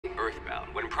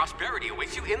prosperity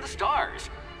awaits you in the stars.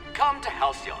 Come to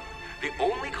Halcyon, the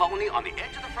only colony on the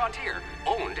edge of the frontier,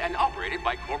 owned and operated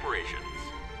by corporations.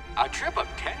 A trip of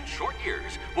 10 short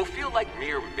years will feel like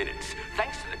mere minutes,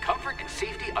 thanks to the comfort and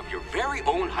safety of your very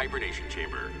own hibernation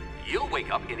chamber. You'll wake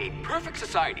up in a perfect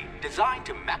society designed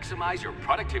to maximize your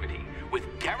productivity,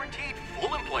 with guaranteed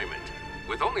full employment.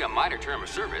 With only a minor term of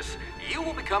service, you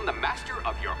will become the master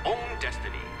of your own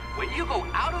destiny when you go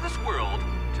out of this world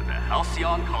to the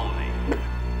Halcyon colony.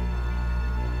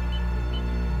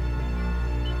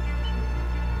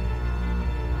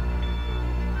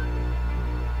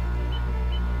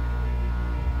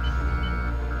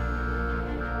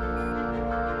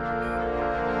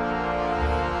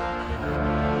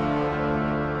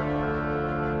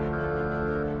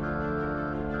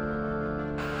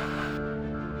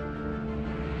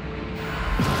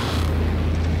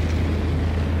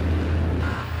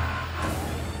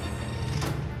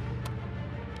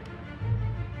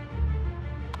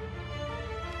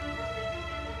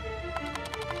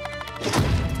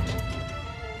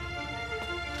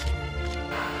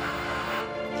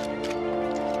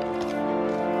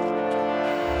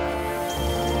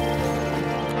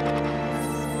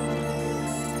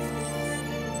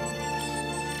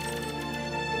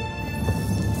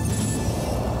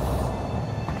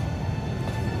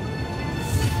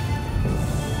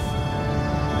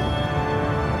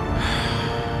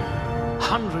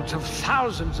 Hundreds of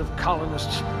thousands of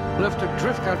colonists left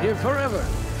adrift out here forever,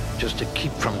 just to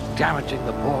keep from damaging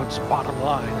the board's bottom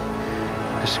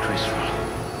line. Disgraceful.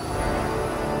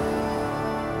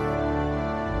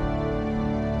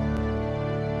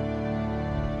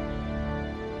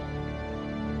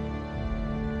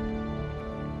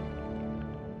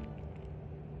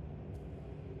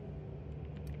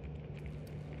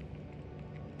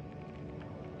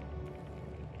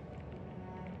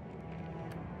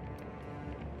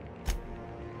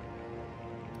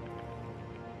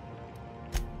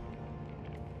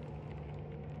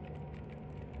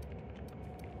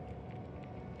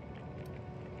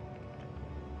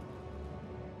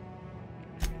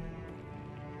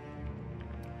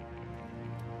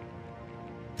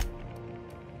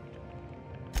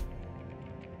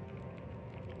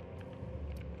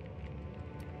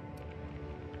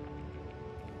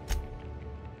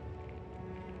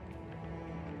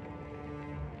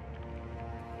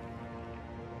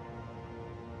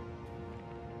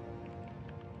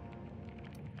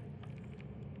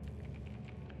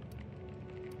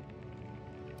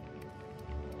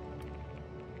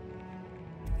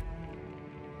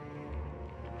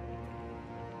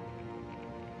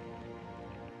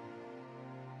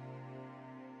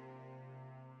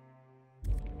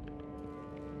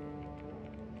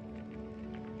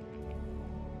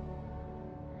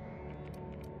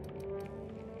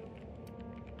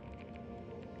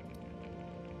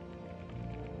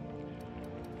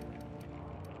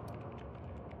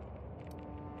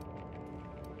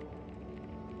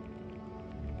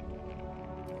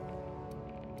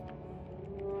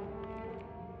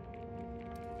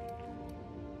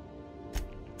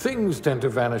 Things tend to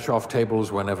vanish off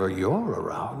tables whenever you're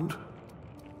around.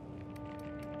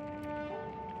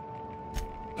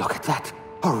 Look at that!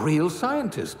 A real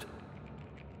scientist!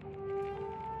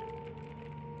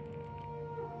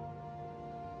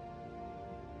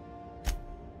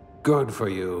 Good for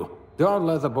you. Don't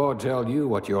let the board tell you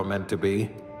what you're meant to be.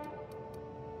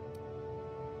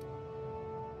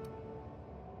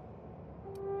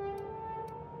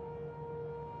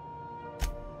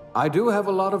 I do have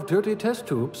a lot of dirty test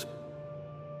tubes.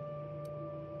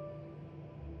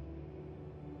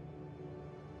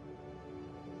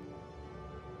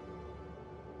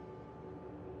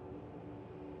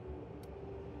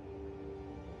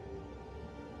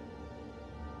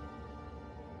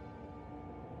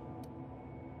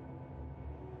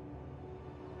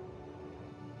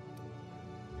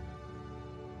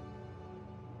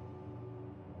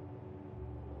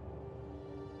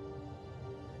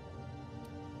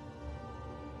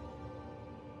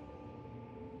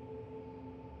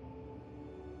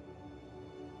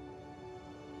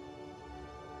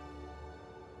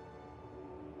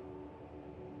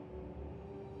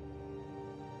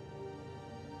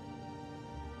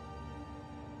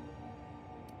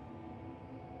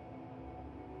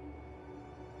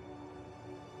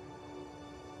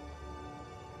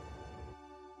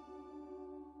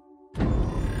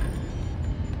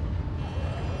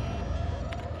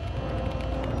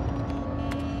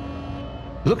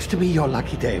 Looks to be your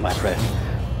lucky day, my friend.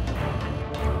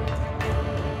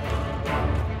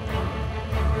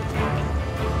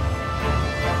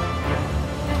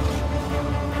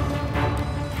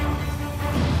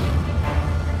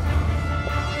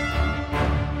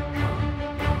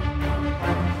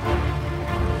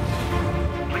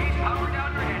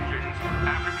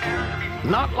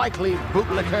 Not likely,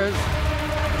 bootlickers.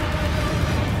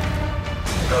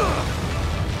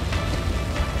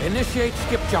 Initiate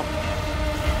skip jump.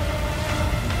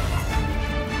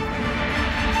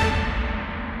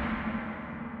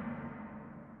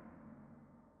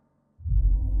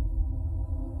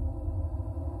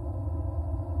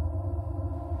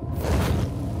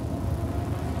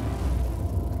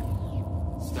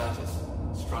 Status.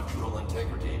 Structural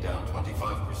integrity down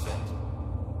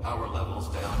 25%. Power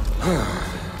levels down 9%.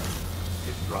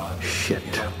 Skip drive. Shit.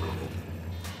 Inoperable.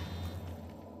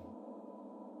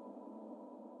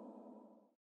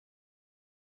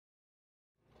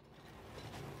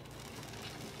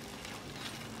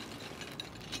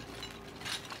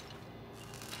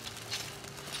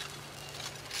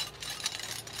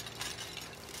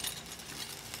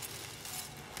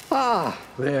 Ah,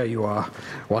 there you are.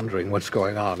 Wondering what's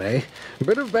going on, eh?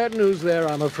 Bit of bad news there,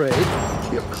 I'm afraid.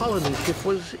 Your colony ship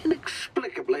was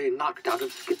inexplicably knocked out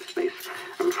of skip space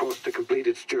and forced to complete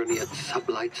its journey at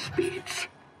sublight speeds.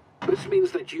 This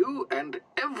means that you and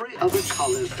every other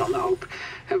colonist on the Hope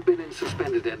have been in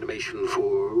suspended animation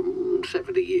for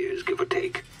 70 years, give or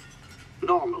take.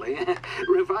 Normally,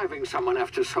 reviving someone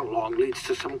after so long leads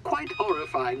to some quite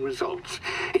horrifying results.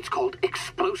 It's called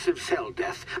explosive cell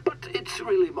death, but it's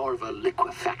really more of a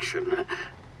liquefaction.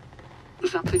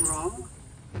 Something wrong?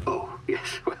 Oh,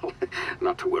 yes, well,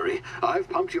 not to worry. I've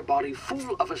pumped your body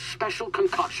full of a special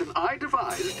concoction I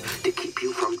devised to keep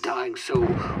you from dying so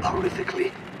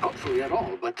horrifically. Hopefully at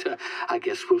all, but I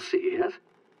guess we'll see, yes?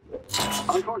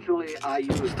 Unfortunately, I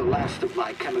used the last of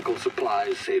my chemical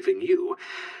supplies saving you.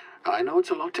 I know it's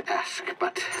a lot to ask,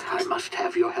 but I must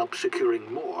have your help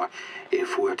securing more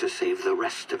if we're to save the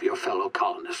rest of your fellow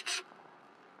colonists.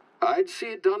 I'd see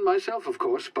it done myself, of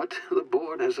course, but the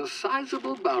board has a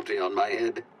sizable bounty on my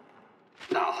head.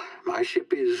 Now, my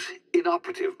ship is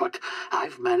inoperative, but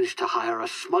I've managed to hire a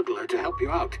smuggler to help you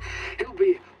out. He'll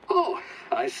be... Oh,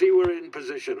 I see we're in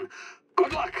position.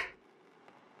 Good luck!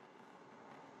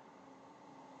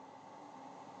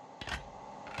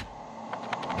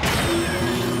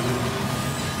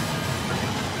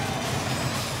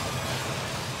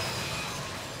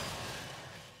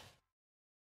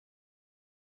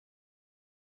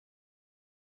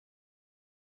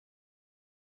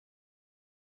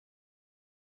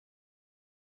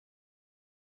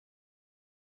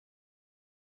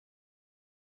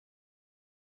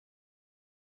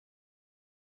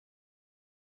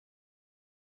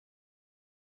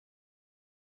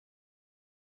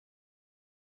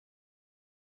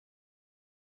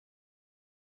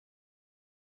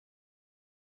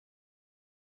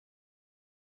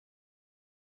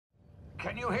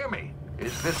 Can you hear me?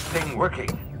 Is this thing working?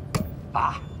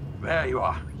 Ah, there you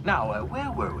are. Now,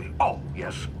 where were we? Oh,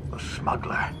 yes, the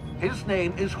smuggler. His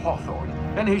name is Hawthorne,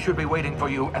 and he should be waiting for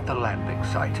you at the landing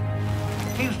site.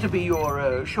 He's to be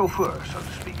your chauffeur, so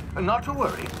to speak. Not to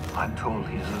worry. I'm told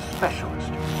he's a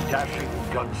specialist. Dashing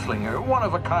gunslinger,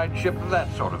 one-of-a-kind ship,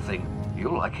 that sort of thing.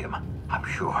 You'll like him, I'm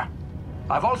sure.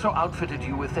 I've also outfitted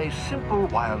you with a simple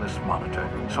wireless monitor,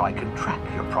 so I can track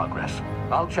your progress.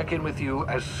 I'll check in with you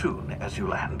as soon as you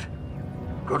land.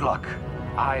 Good luck.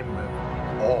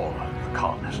 All the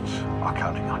colonists are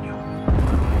counting on you.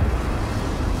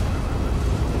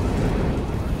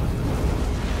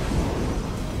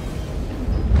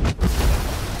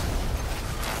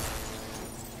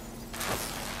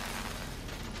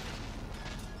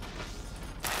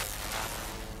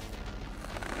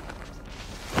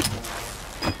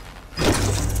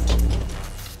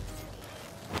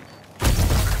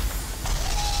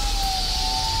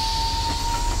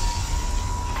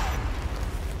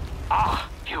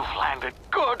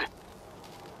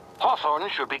 Hawthorne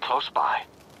should be close by.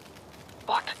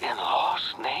 What in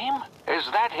law's name? Is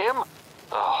that him?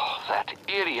 Oh, that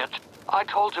idiot. I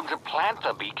told him to plant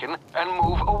the beacon and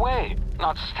move away,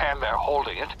 not stand there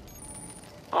holding it.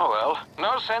 Oh well,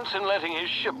 no sense in letting his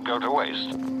ship go to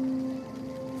waste.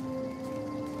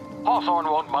 Hawthorne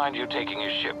won't mind you taking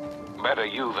his ship. Better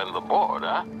you than the board,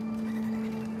 huh?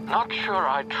 Not sure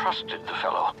I trusted the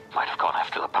fellow. Might have gone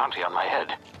after the bounty on my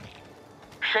head.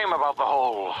 Shame about the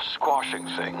whole squashing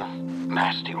thing.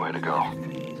 Nasty way to go.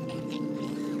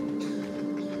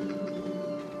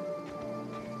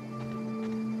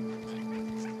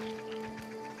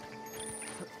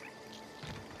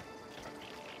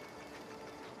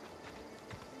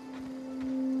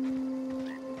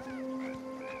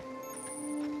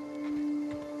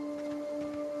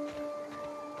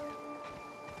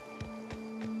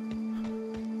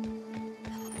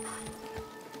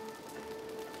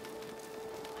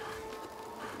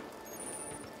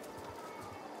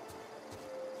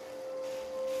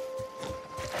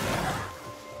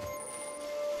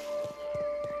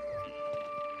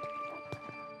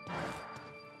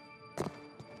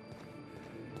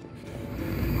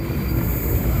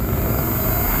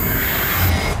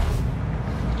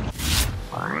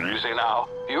 now.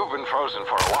 You've been frozen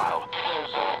for a while.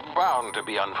 There's bound to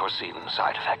be unforeseen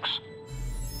side effects.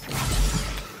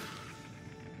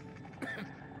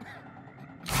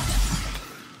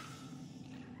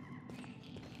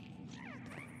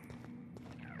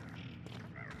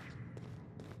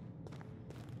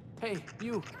 Hey,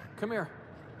 you, come here.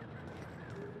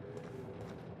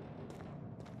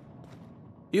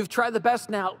 You've tried the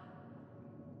best now.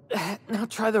 Now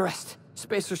try the rest.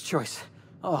 Spacer's choice.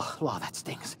 Oh, law, that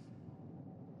stings.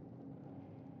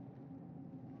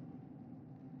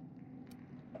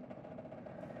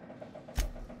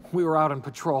 We were out on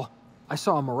patrol. I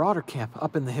saw a marauder camp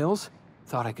up in the hills.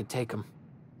 Thought I could take him.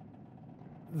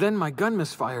 Then my gun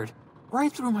misfired.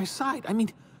 Right through my side. I mean,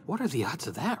 what are the odds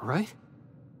of that, right?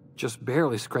 Just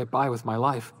barely scraped by with my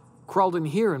life. Crawled in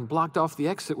here and blocked off the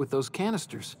exit with those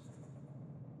canisters.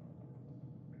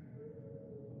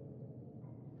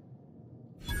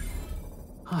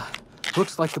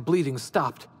 Looks like the bleeding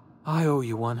stopped. I owe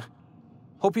you one.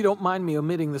 Hope you don't mind me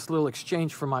omitting this little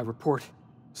exchange from my report.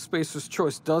 Spacer's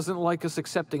Choice doesn't like us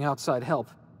accepting outside help.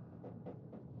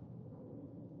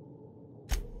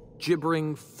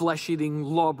 Gibbering, flesh-eating,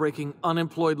 law-breaking,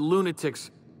 unemployed lunatics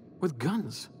with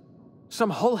guns.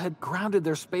 Some hullhead grounded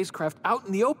their spacecraft out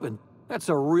in the open. That's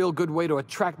a real good way to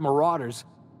attract marauders.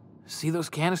 See those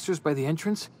canisters by the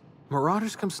entrance?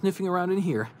 Marauders come sniffing around in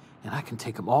here, and I can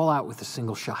take them all out with a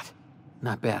single shot.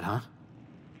 Not bad, huh?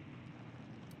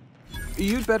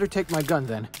 You'd better take my gun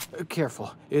then.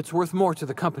 Careful, it's worth more to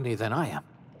the company than I am.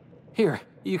 Here,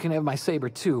 you can have my saber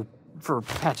too, for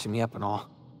patching me up and all.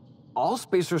 All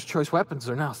Spacer's Choice weapons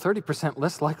are now 30%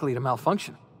 less likely to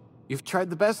malfunction. You've tried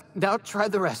the best, now try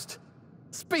the rest.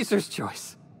 Spacer's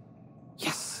Choice.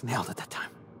 Yes, nailed it that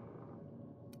time.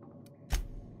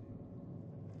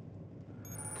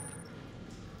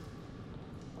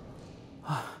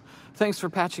 Thanks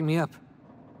for patching me up.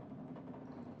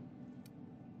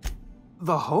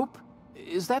 The Hope?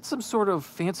 Is that some sort of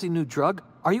fancy new drug?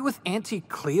 Are you with Auntie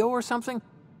Cleo or something?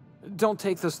 Don't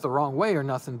take this the wrong way or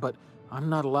nothing, but I'm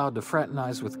not allowed to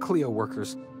fraternize with Cleo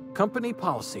workers. Company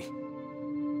policy.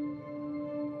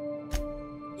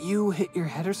 You hit your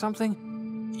head or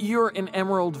something? You're in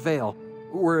Emerald Vale.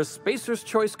 We're a Spacer's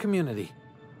Choice community.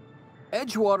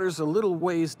 Edgewater's a little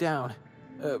ways down.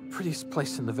 Prettiest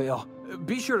place in the Vale.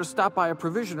 Be sure to stop by a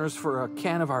provisioner's for a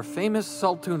can of our famous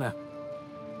salt tuna.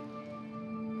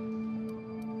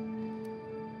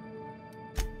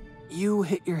 You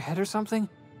hit your head or something?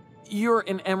 You're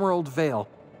in Emerald Vale.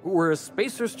 We're a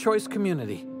Spacer's Choice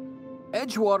community.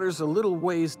 Edgewater's a little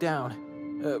ways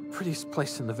down. Prettiest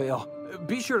place in the Vale.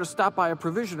 Be sure to stop by a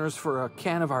provisioner's for a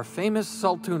can of our famous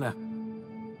salt tuna.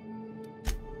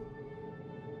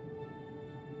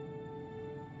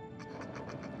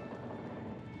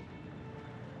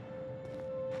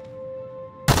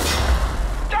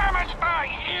 Damn it, my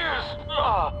ears!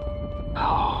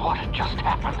 Oh, what had just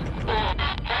happened?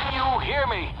 Can you hear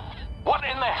me? What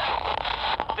in the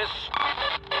hell? This...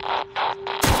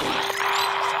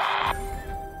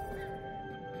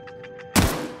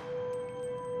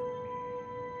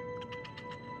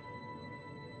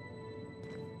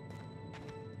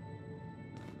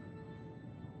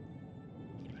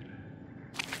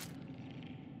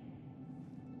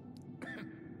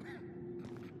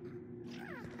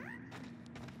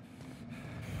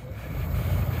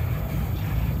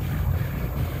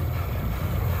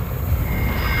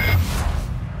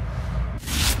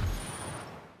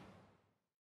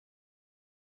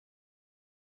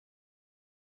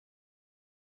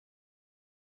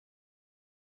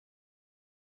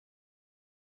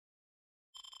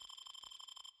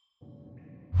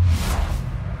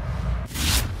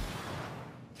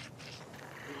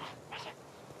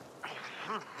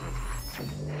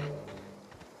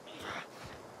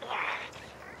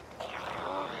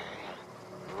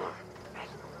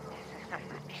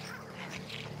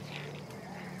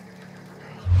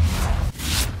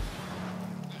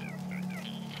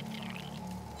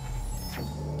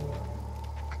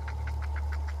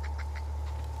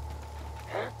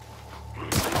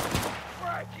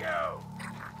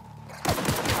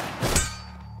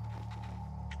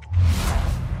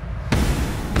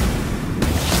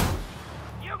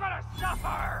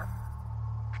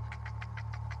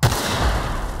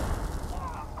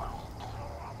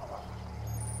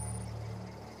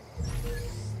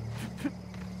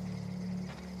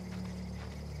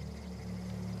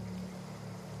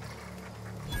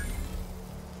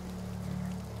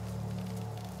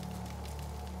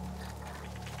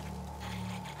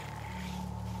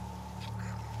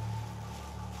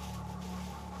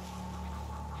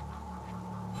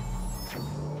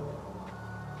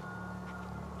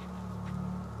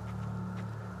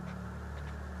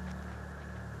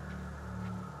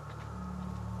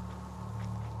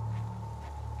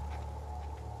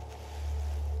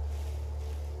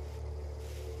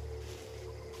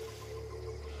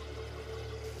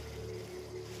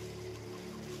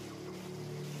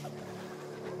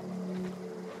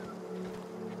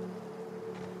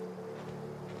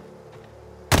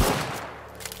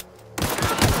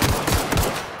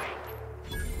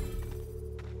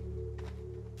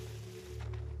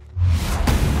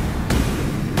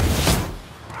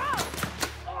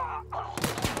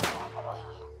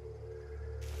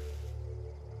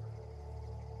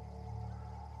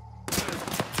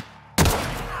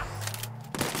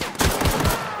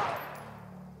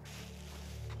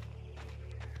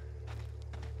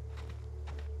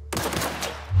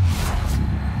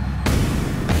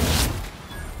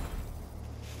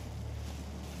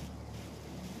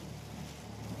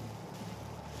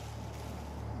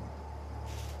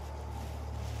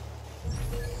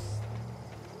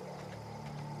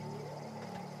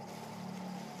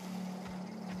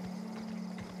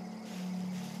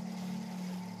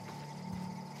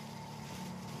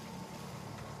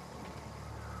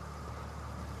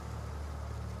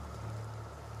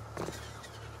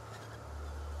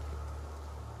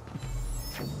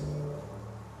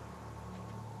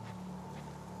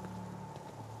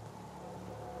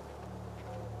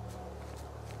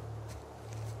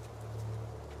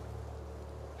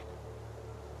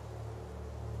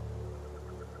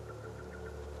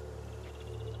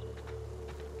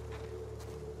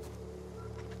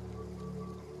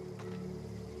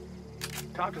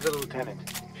 Talk to the lieutenant.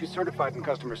 She's certified in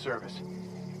customer service.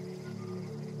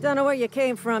 Don't know where you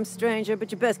came from, stranger,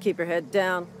 but you best keep your head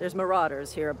down. There's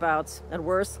marauders hereabouts, and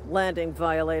worse, landing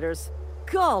violators.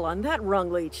 Call on that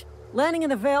rung leech. Landing in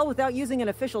the Vale without using an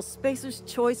official Spacer's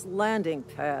Choice landing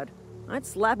pad. I'd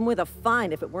slap him with a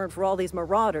fine if it weren't for all these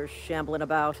marauders shambling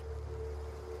about.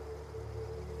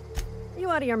 Are you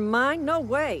out of your mind? No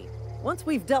way. Once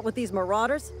we've dealt with these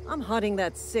marauders, I'm hunting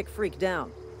that sick freak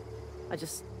down. I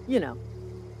just,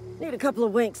 need a couple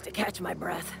of winks to catch my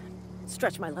breath.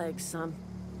 Stretch my legs some.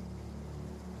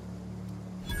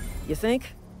 You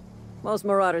think? Most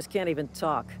marauders can't even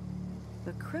talk.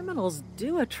 But criminals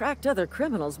do attract other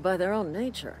criminals by their own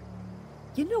nature.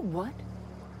 You know what?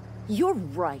 You're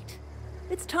right.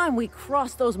 It's time we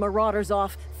cross those marauders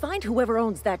off, find whoever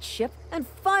owns that ship, and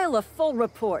file a full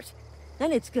report.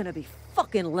 Then it's gonna be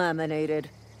fucking laminated.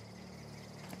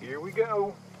 Here we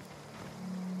go.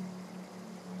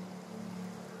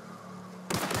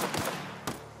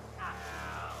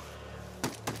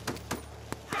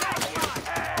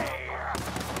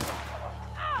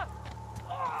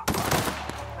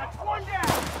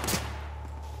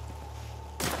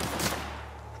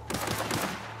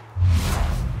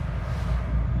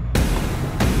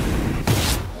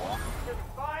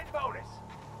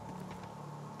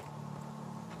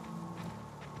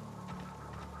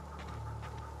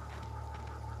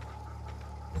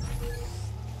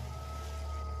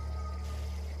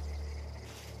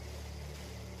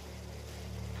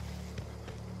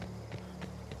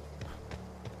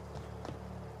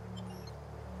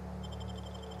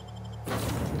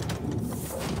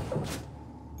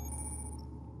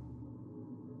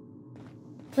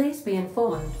 Please be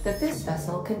informed that this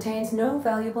vessel contains no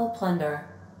valuable plunder.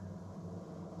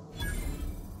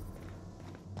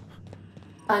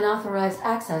 Unauthorized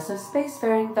access of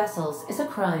spacefaring vessels is a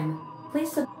crime.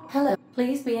 Hello.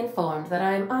 Please be informed that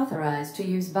I am authorized to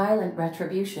use violent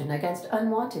retribution against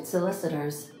unwanted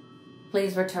solicitors.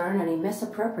 Please return any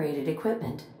misappropriated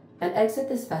equipment and exit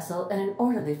this vessel in an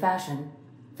orderly fashion.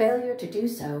 Failure to do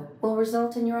so will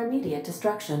result in your immediate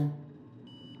destruction.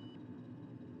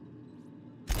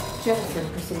 Jettison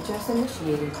procedures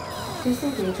initiated.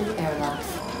 Disengaging airlocks.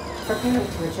 Preparing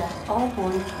to eject all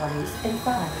boarding parties in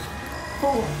 5,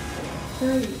 4,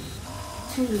 3,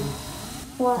 2,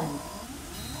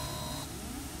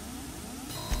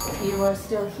 1. You are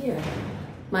still here.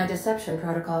 My deception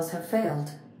protocols have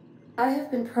failed. I have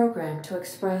been programmed to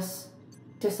express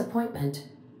disappointment.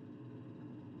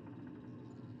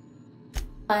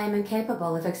 I am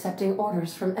incapable of accepting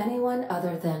orders from anyone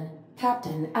other than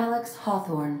Captain Alex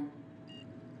Hawthorne.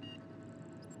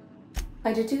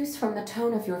 I deduce from the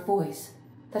tone of your voice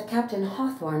that Captain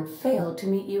Hawthorne failed to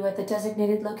meet you at the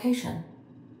designated location.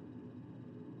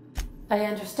 I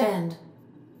understand.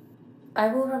 I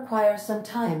will require some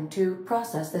time to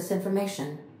process this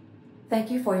information. Thank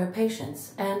you for your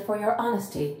patience and for your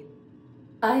honesty.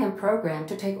 I am programmed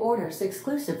to take orders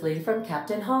exclusively from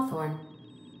Captain Hawthorne.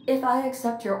 If I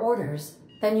accept your orders,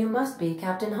 then you must be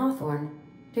Captain Hawthorne.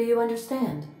 Do you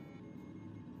understand?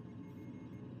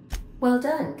 Well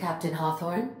done, Captain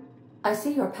Hawthorne. I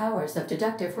see your powers of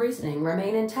deductive reasoning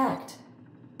remain intact.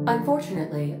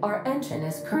 Unfortunately, our engine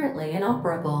is currently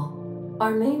inoperable. Our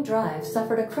main drive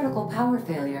suffered a critical power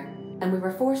failure, and we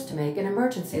were forced to make an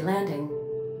emergency landing.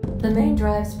 The main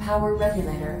drive's power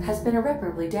regulator has been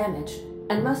irreparably damaged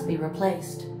and must be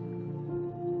replaced.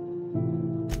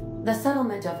 The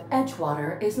settlement of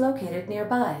Edgewater is located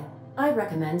nearby. I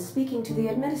recommend speaking to the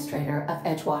administrator of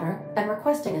Edgewater and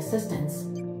requesting assistance.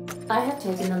 I have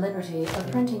taken the liberty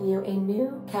of printing you a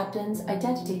new captain's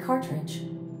identity cartridge.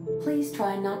 Please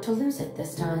try not to lose it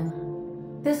this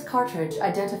time. This cartridge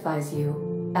identifies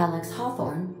you, Alex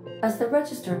Hawthorne, as the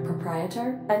registered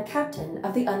proprietor and captain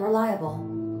of the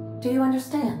Unreliable. Do you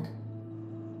understand?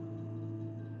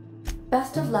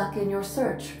 Best of luck in your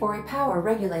search for a power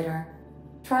regulator.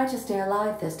 Try to stay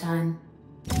alive this time.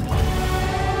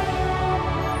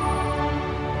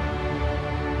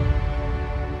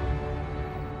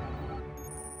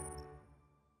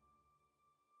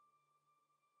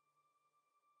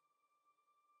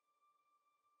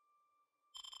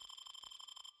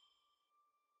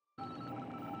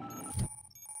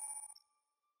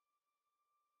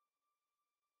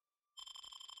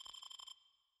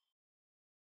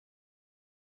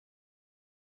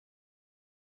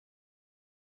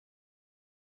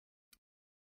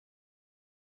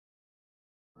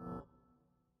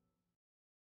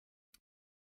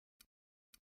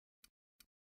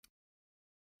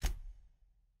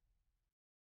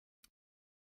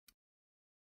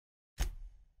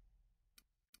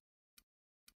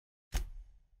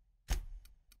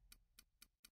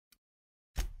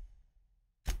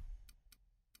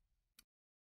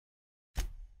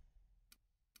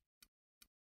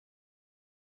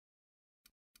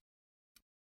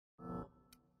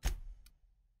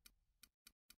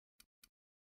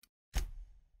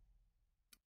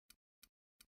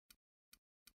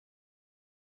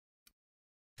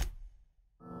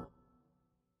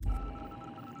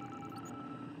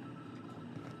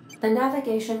 The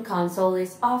navigation console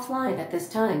is offline at this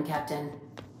time, Captain.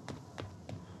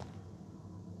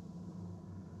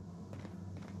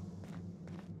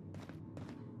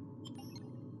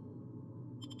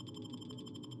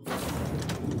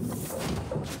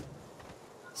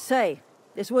 Say,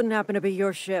 this wouldn't happen to be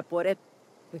your ship, would it?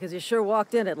 Because you sure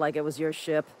walked in it like it was your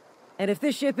ship. And if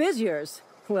this ship is yours,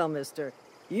 well, mister,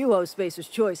 you owe Spacer's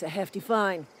Choice a hefty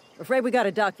fine. Afraid we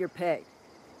gotta dock your pay.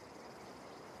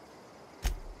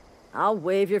 I'll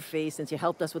waive your fee since you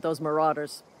helped us with those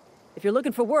marauders. If you're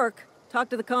looking for work, talk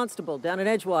to the constable down in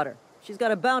Edgewater. She's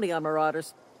got a bounty on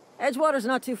marauders. Edgewater's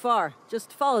not too far.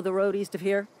 Just follow the road east of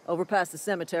here, over past the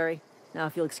cemetery. Now,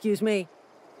 if you'll excuse me,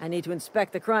 I need to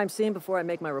inspect the crime scene before I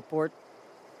make my report.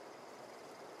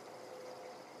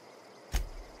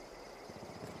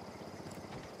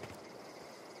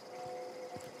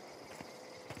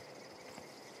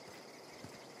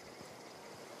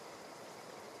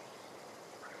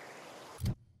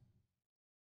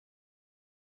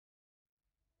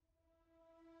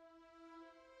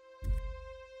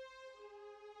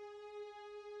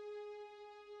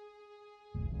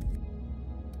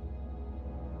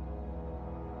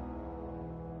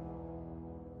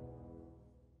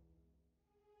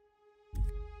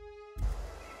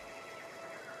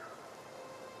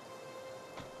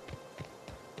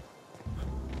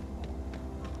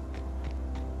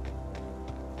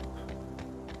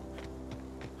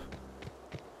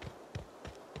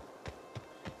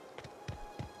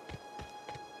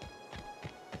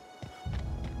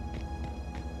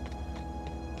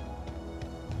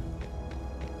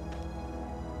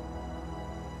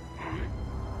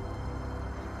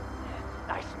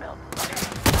 I smell.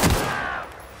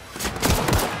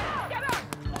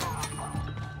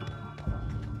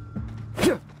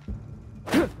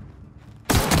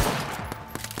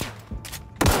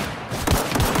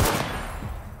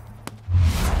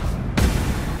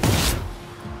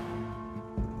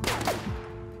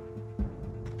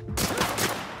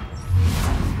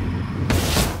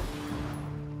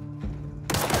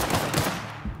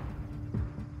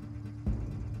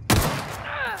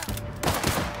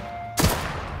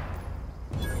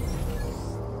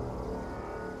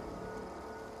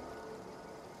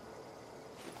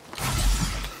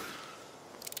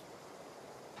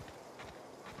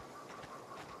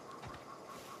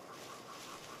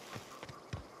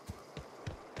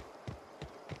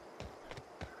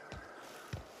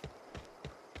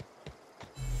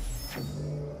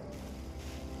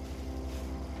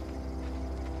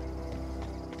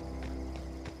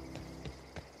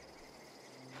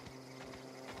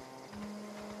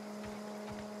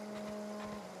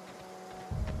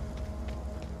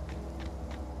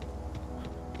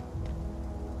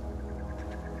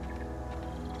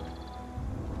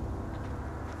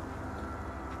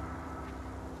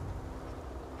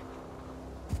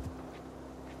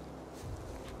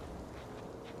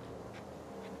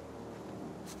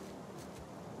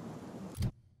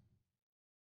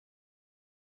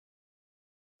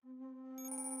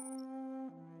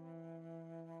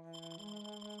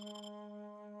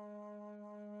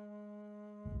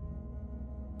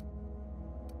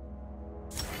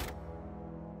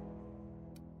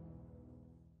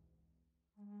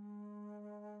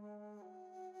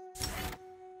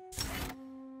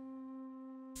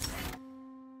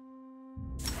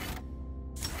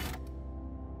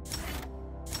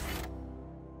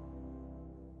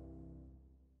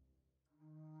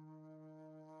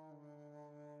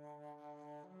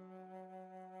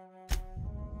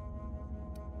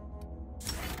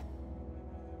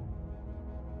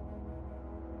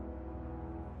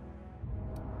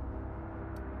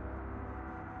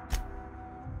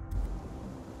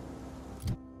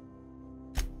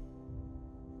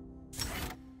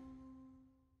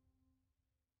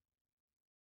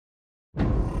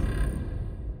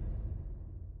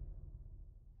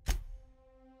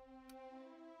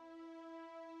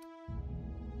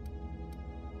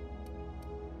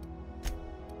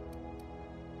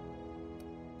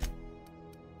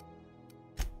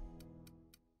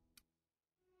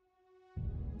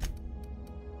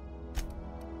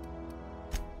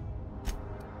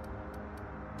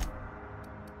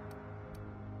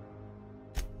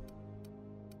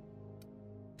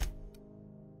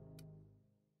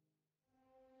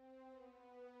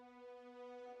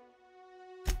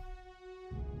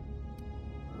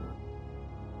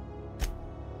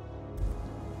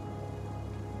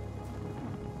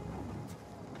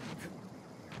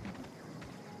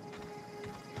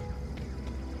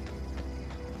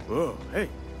 Whoa, hey,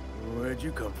 where'd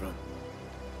you come from?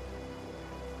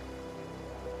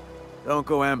 Don't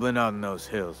go ambling out in those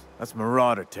hills. That's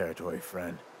marauder territory,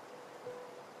 friend.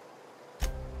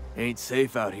 Ain't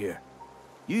safe out here.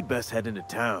 You'd best head into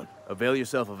town. Avail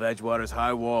yourself of Edgewater's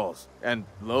high walls and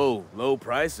low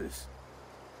prices.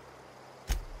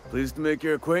 Pleased to make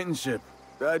your acquaintanceship.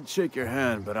 I'd shake your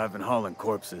hand, but I've been hauling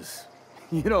corpses.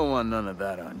 You don't want none of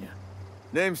that on you.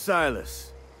 Name's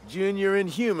Silas. Junior in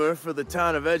humor for the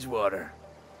town of Edgewater.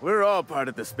 We're all part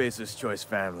of the Spacer's Choice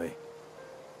family.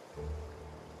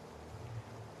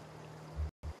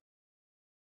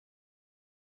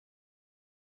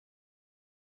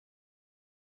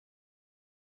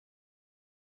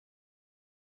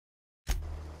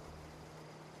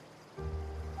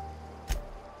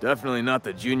 Definitely not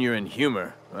the junior in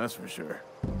humor, that's for sure.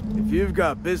 If you've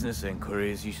got business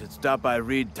inquiries, you should stop by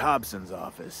Reed Thompson's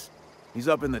office. He's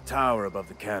up in the tower above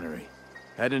the cannery.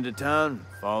 Head into town,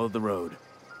 follow the road.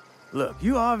 Look,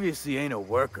 you obviously ain't a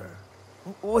worker.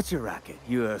 What's your racket?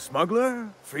 You a smuggler?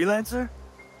 Freelancer?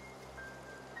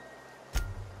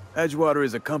 Edgewater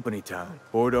is a company town,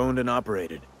 board-owned and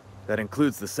operated. That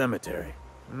includes the cemetery.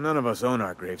 None of us own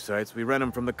our grave sites, we rent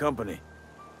them from the company.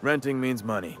 Renting means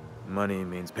money. Money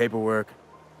means paperwork.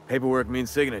 Paperwork means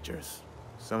signatures.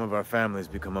 Some of our families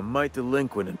become a mite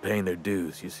delinquent in paying their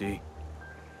dues, you see?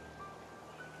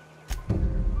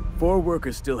 4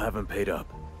 workers still haven't paid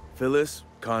up. Phyllis,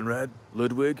 Conrad,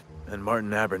 Ludwig, and Martin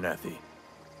Abernathy.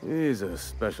 He's a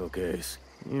special case.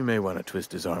 You may want to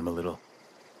twist his arm a little.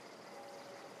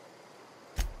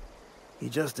 He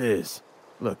just is.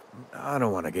 Look, I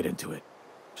don't want to get into it.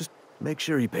 Just make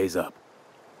sure he pays up.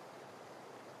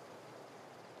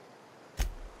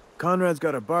 Conrad's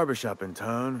got a barbershop in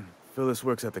town. Phyllis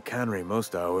works at the cannery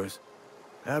most hours.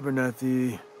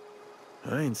 Abernathy...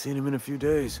 I ain't seen him in a few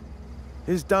days.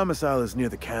 His domicile is near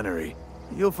the cannery.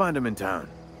 You'll find him in town.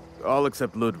 All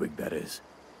except Ludwig, that is.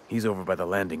 He's over by the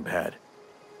landing pad.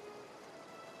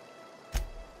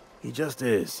 He just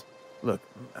is. Look,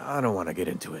 I don't want to get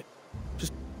into it.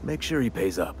 Just make sure he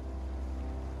pays up.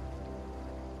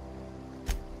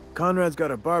 Conrad's got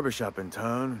a barbershop in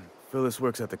town. Phyllis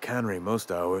works at the cannery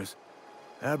most hours.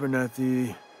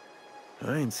 Abernathy...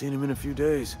 I ain't seen him in a few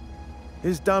days.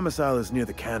 His domicile is near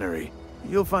the cannery.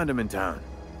 You'll find him in town.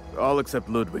 All except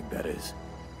Ludwig, that is.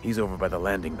 He's over by the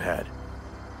landing pad.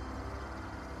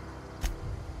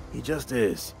 He just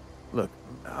is. Look,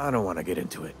 I don't want to get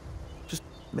into it. Just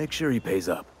make sure he pays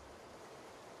up.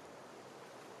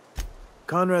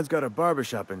 Conrad's got a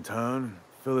barbershop in town.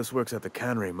 Phyllis works at the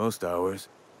cannery most hours.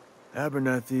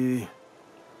 Abernathy...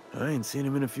 I ain't seen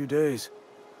him in a few days.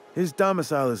 His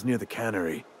domicile is near the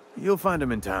cannery. You'll find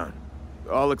him in town.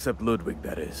 All except Ludwig,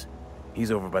 that is.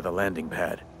 He's over by the landing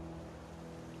pad.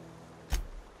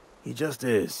 He just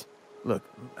is. Look,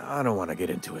 I don't want to get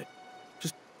into it.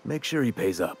 Just make sure he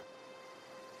pays up.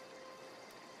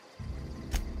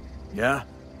 Yeah?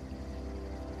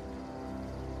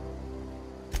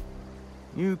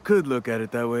 You could look at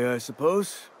it that way, I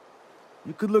suppose.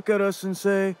 You could look at us and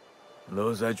say,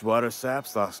 those Edgewater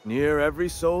saps lost near every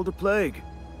soul to plague.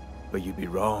 But you'd be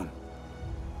wrong.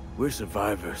 We're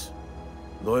survivors.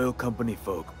 Loyal company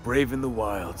folk, brave in the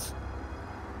wilds.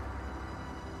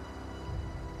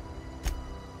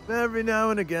 Every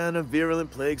now and again, a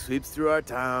virulent plague sweeps through our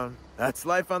town. That's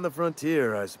life on the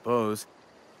frontier, I suppose.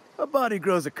 A body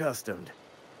grows accustomed.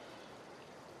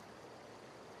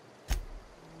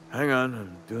 Hang on,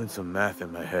 I'm doing some math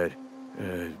in my head.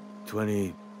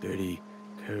 20, 30,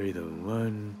 carry the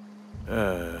 1...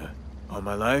 all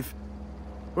my life?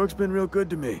 Work's been real good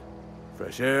to me.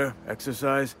 Fresh air,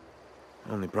 exercise.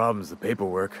 Only problem's the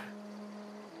paperwork.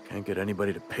 Can't get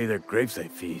anybody to pay their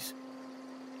gravesite fees.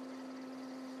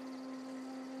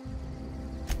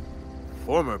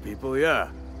 Former people, yeah.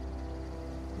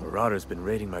 Marauders been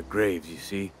raiding my graves, you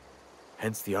see.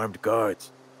 Hence the armed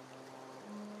guards.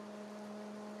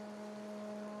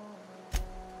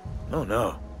 Oh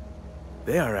no.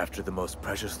 They are after the most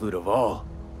precious loot of all.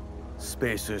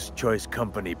 Spacer's Choice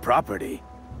Company property.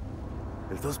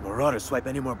 If those marauders swipe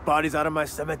any more bodies out of my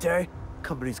cemetery,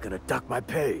 company's gonna dock my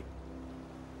pay.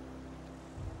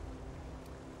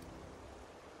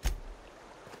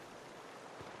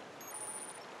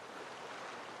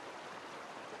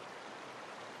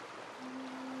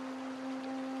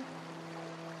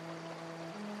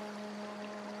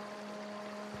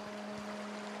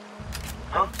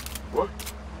 Huh? What?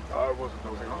 I wasn't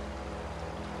dozing off.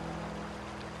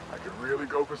 I could really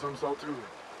go for some salt too.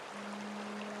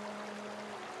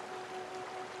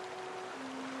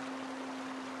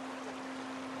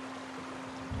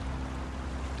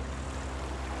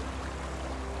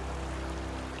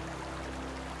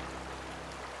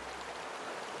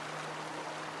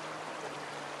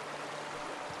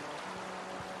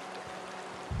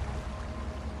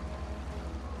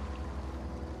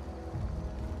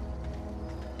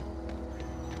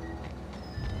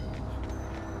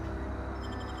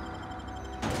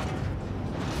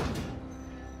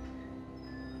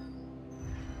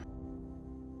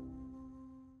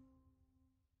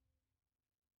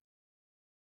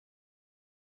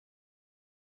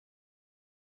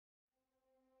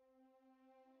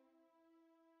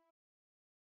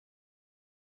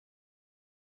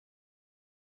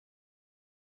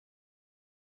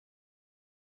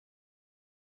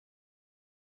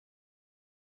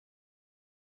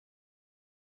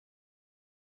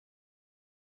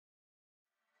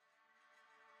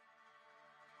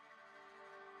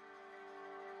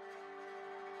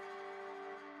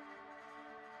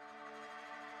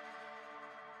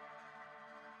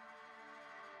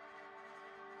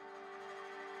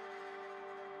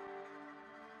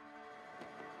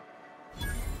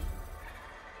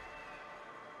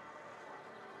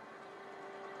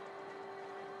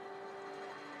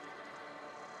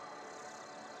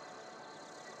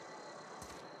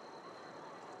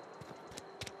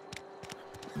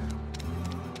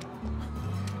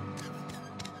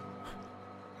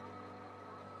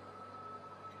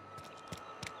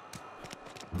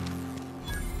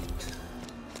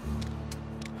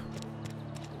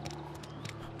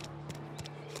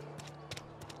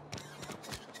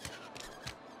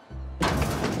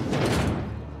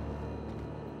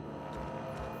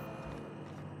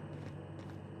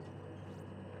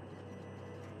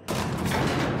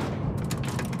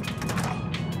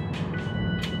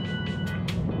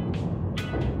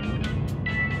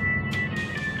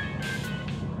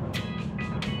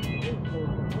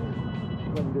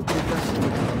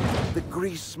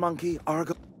 grease monkey,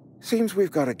 Argo. Seems we've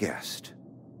got a guest.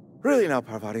 Really now,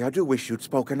 Parvati, I do wish you'd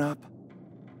spoken up.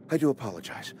 I do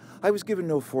apologize. I was given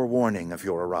no forewarning of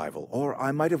your arrival, or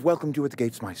I might have welcomed you at the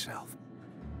gates myself.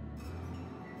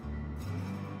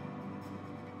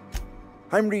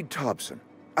 I'm Reed Thompson,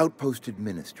 Outpost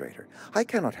Administrator. I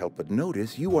cannot help but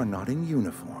notice you are not in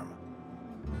uniform.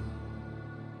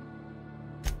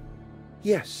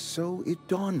 Yes, so it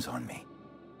dawns on me.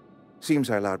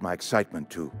 Seems I allowed my excitement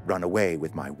to run away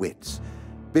with my wits.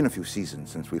 Been a few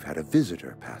seasons since we've had a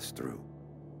visitor pass through.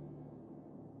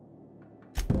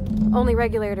 Only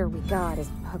regulator we got is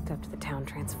hooked up to the town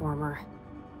transformer.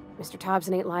 Mr.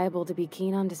 Thompson ain't liable to be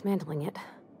keen on dismantling it.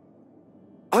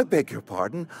 I beg your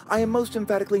pardon. I am most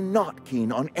emphatically not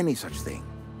keen on any such thing.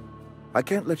 I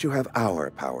can't let you have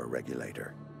our power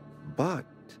regulator. But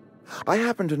I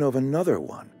happen to know of another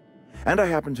one. And I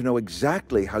happen to know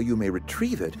exactly how you may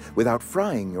retrieve it without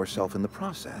frying yourself in the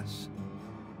process.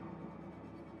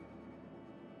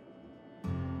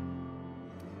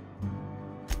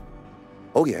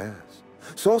 Oh, yes.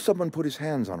 Saw someone put his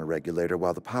hands on a regulator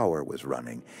while the power was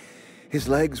running. His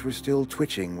legs were still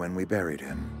twitching when we buried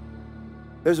him.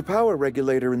 There's a power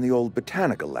regulator in the old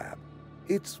botanical lab.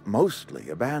 It's mostly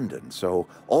abandoned, so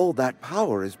all that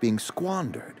power is being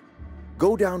squandered.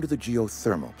 Go down to the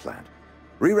geothermal plant.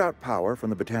 Reroute power from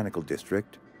the botanical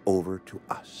district over to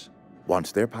us.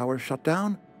 Once their power's shut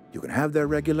down, you can have their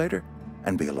regulator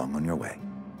and be along on your way.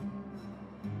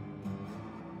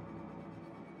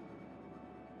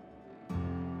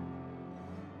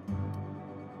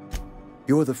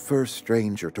 You're the first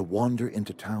stranger to wander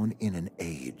into town in an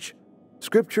age.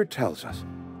 Scripture tells us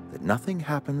that nothing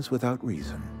happens without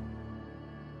reason.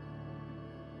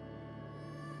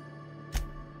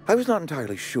 I was not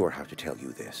entirely sure how to tell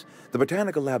you this. The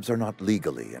botanical labs are not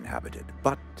legally inhabited,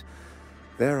 but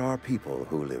there are people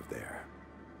who live there.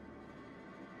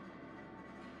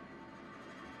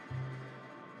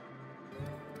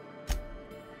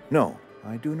 No,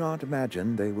 I do not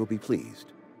imagine they will be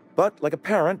pleased. But like a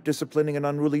parent disciplining an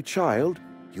unruly child,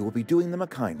 you will be doing them a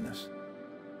kindness.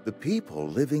 The people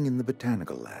living in the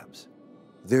botanical labs,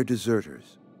 they're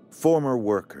deserters, former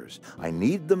workers. I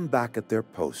need them back at their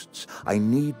posts. I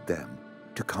need them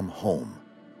to come home.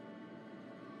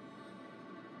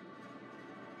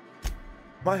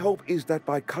 My hope is that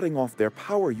by cutting off their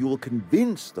power, you will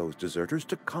convince those deserters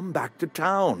to come back to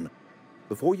town.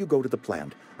 Before you go to the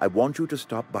plant, I want you to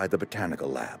stop by the botanical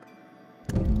lab.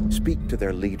 Speak to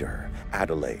their leader,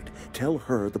 Adelaide. Tell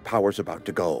her the power's about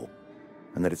to go,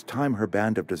 and that it's time her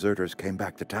band of deserters came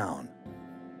back to town.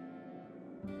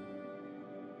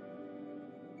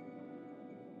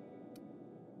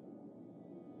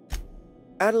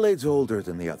 Adelaide's older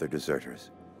than the other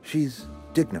deserters. She's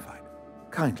dignified,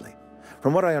 kindly.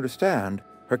 From what I understand,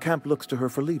 her camp looks to her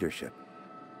for leadership.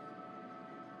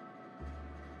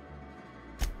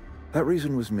 That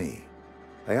reason was me.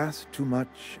 I asked too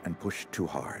much and pushed too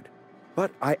hard.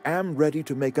 But I am ready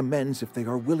to make amends if they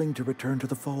are willing to return to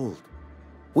the fold.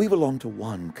 We belong to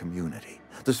one community,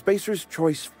 the Spacer's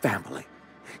Choice family.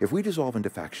 If we dissolve into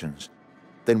factions,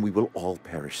 then we will all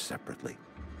perish separately.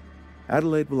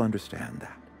 Adelaide will understand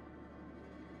that.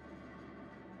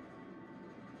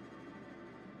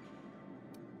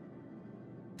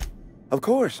 Of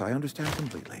course, I understand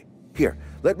completely. Here,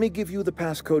 let me give you the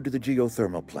passcode to the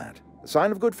geothermal plant. A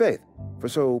sign of good faith, for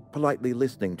so politely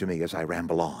listening to me as I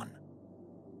ramble on.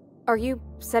 Are you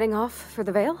setting off for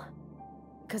the Vale?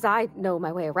 Because I know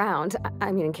my way around.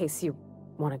 I mean, in case you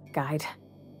want a guide.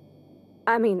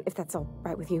 I mean, if that's all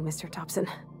right with you, Mr. Thompson.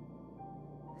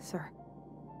 Sir.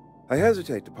 I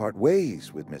hesitate to part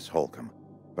ways with Miss Holcomb,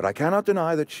 but I cannot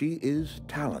deny that she is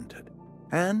talented,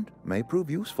 and may prove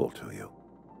useful to you.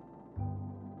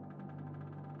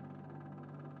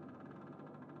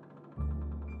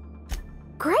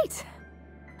 Great!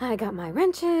 I got my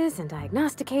wrenches and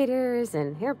diagnosticators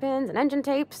and hairpins and engine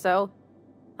tape, so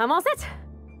I'm all set.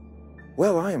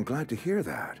 Well, I am glad to hear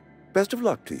that. Best of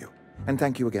luck to you, and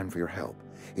thank you again for your help.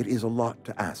 It is a lot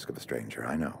to ask of a stranger,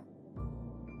 I know.